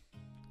shadow.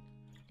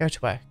 Go to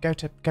where? Go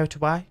to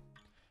why?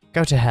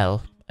 Go to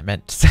hell, I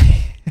meant to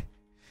say.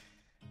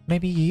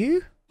 Maybe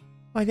you?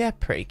 Oh, yeah,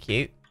 pretty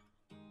cute.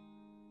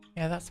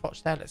 Yeah, that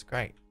swatch there looks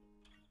great.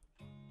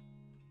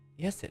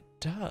 Yes, it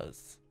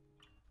does.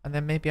 And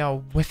then maybe I'll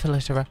whiffle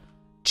it around.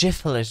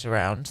 Jiffle it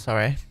around,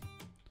 sorry.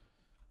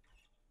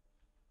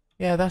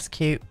 Yeah, that's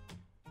cute.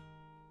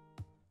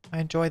 I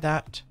enjoy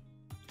that.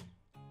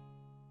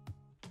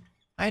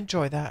 I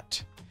enjoy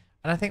that.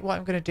 And I think what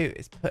I'm going to do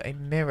is put a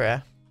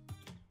mirror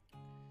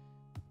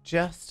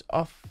just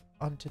off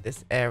onto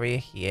this area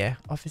here.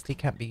 Obviously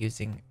can't be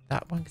using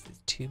that one because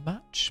it's too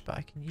much, but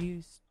I can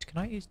use... Can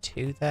I use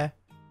two there?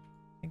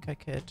 I think I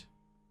could.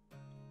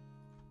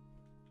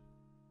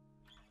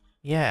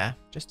 Yeah,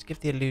 just to give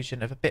the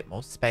illusion of a bit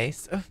more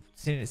space. Oh,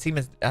 it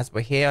seems as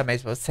we're here, I may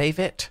as well save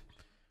it.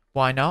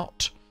 Why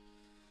not?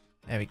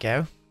 There we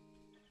go.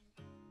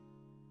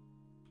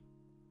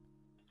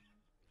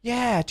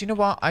 Yeah, do you know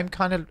what? I'm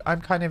kind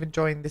of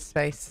enjoying this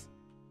space.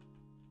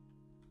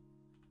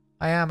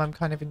 I am. I'm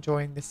kind of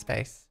enjoying this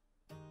space.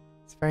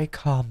 It's very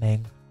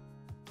calming.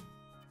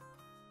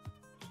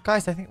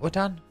 Guys, I think we're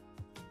done.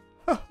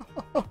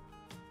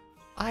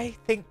 I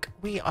think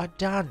we are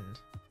done.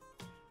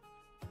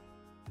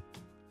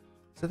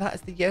 So that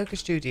is the yoga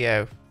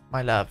studio,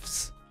 my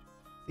loves.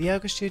 The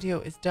yoga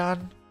studio is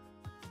done.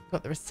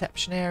 got the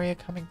reception area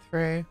coming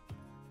through.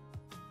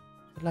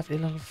 A lovely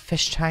little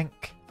fish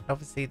tank.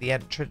 Obviously the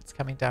entrance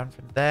coming down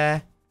from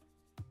there.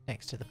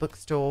 Next to the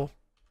bookstore.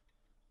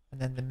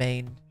 And then the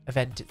main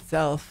event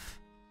itself.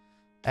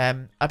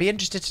 I'd be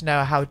interested to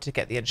know how to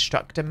get the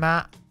instructor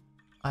mat.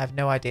 I have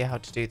no idea how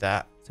to do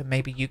that. So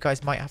maybe you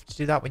guys might have to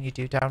do that when you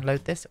do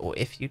download this. Or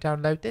if you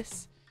download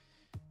this.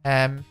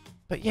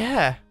 But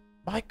yeah.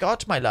 My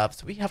God, my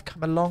loves. We have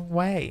come a long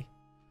way.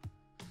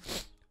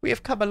 We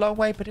have come a long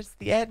way, but it's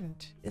the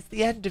end. It's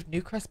the end of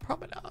Newcrest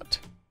Promenade.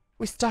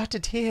 We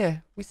started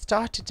here. We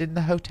started in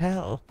the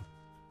hotel.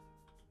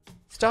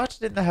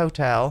 Started in the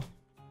hotel.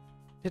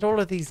 Did all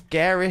of these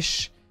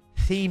garish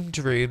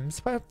themed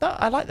rooms. Well,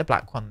 I like the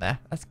black one there.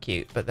 That's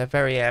cute, but they're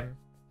very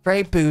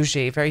very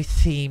bougie, very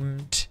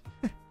themed.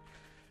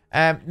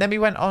 Then we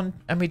went on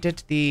and we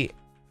did the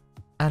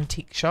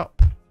antique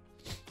shop.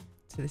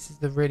 So this is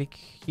the really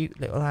cute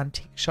little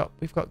antique shop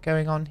we've got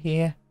going on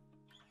here.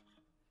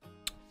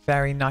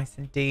 Very nice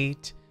indeed.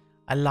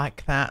 I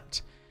like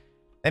that.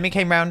 Then we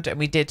came round and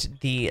we did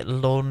the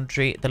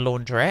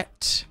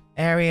laundrette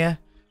area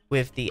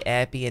with the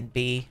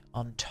Airbnb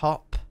on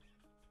top.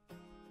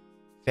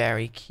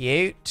 Very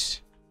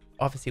cute.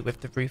 Obviously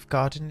with the roof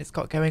garden it's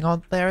got going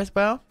on there as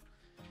well.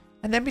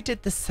 And then we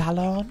did the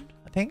salon,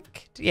 I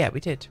think. Yeah, we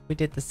did. We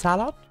did the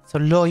salon. So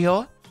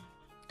Loyo.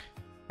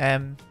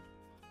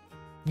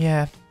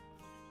 Yeah.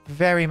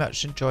 Very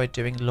much enjoyed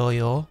doing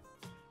Loyo.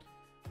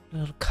 A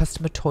little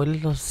customer toilet,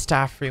 little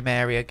staff room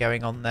area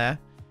going on there.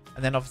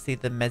 And then obviously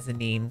the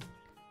mezzanine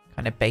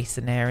kind of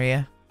basin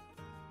area.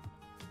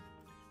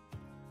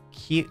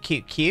 Cute,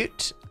 cute,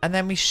 cute. And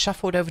then we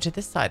shuffled over to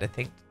this side, I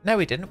think. No,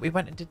 we didn't. We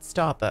went and did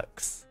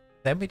Starbucks.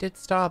 Then we did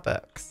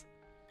Starbucks.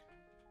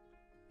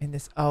 In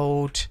this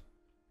old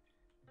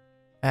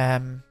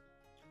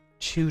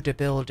Tudor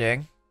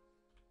building.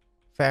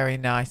 Very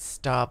nice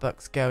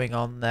Starbucks going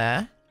on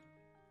there.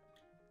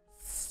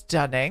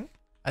 Stunning.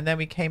 And then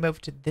we came over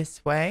to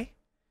this way.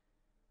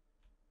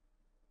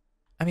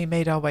 And we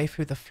made our way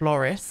through the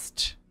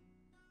florist.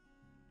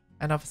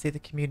 And obviously the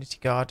community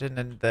garden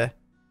and the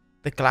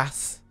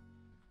glass.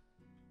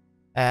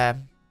 The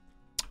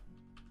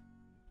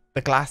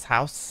glass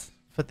house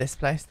for this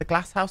place. The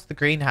glass house, the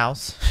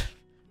greenhouse.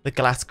 The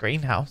glass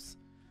greenhouse.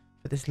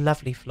 For this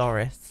lovely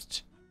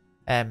florist.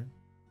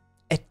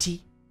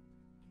 Etty.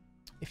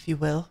 If you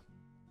will.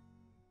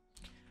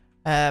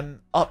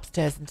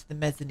 Upstairs into the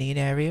mezzanine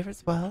area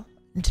as well.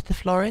 Into the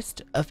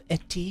florist of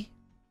Etty.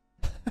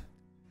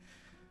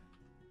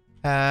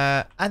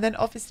 And then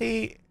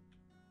obviously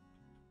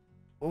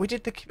we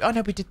did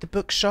the we did the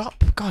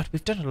bookshop. God,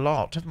 we've done a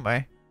lot, haven't we?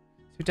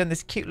 So we've done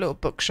this cute little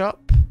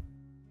bookshop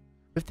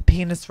with the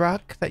penis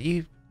rug that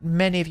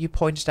many of you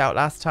pointed out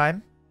last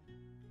time.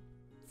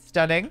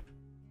 Stunning.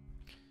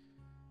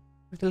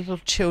 With the little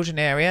children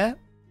area.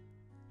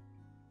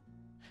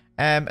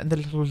 And the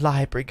little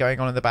library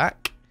going on in the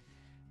back.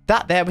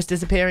 That there was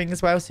disappearing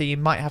as well, so you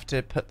might have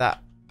to put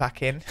that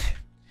back in.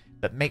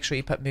 But make sure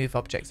you put move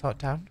objects art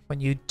down when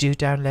you do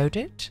download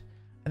it.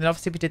 And then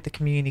obviously we did the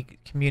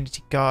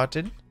community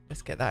garden.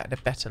 Let's get that in a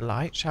better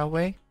light, shall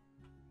we?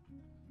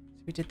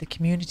 So we did the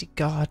community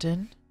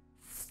garden.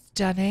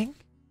 Stunning.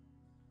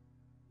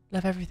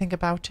 Love everything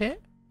about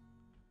it.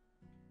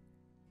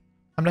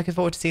 I'm looking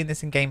forward to seeing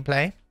this in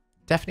gameplay.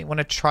 Definitely want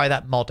to try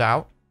that mod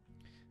out.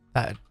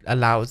 That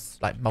allows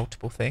like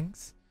multiple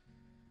things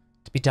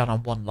to be done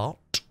on one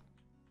lot.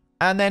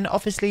 And then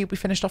obviously we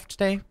finished off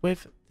today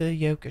with the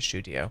yoga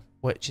studio,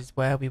 which is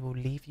where we will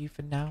leave you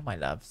for now, my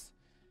loves.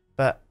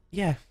 But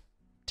yeah,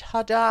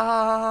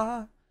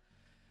 ta-da!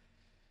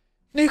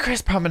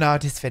 Newcrest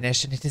Promenade is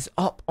finished and it is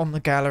up on the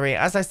gallery.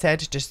 As I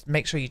said, just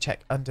make sure you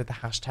check under the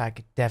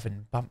hashtag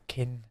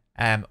DevonBumpkin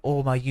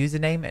or my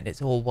username, and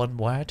it's all one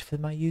word for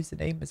my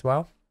username as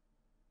well.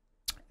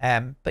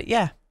 But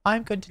yeah,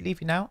 I'm going to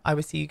leave you now. I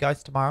will see you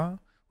guys tomorrow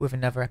with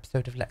another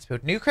episode of Let's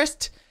Build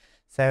Newcrest.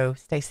 So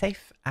stay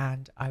safe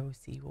and I will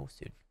see you all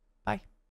soon. Bye.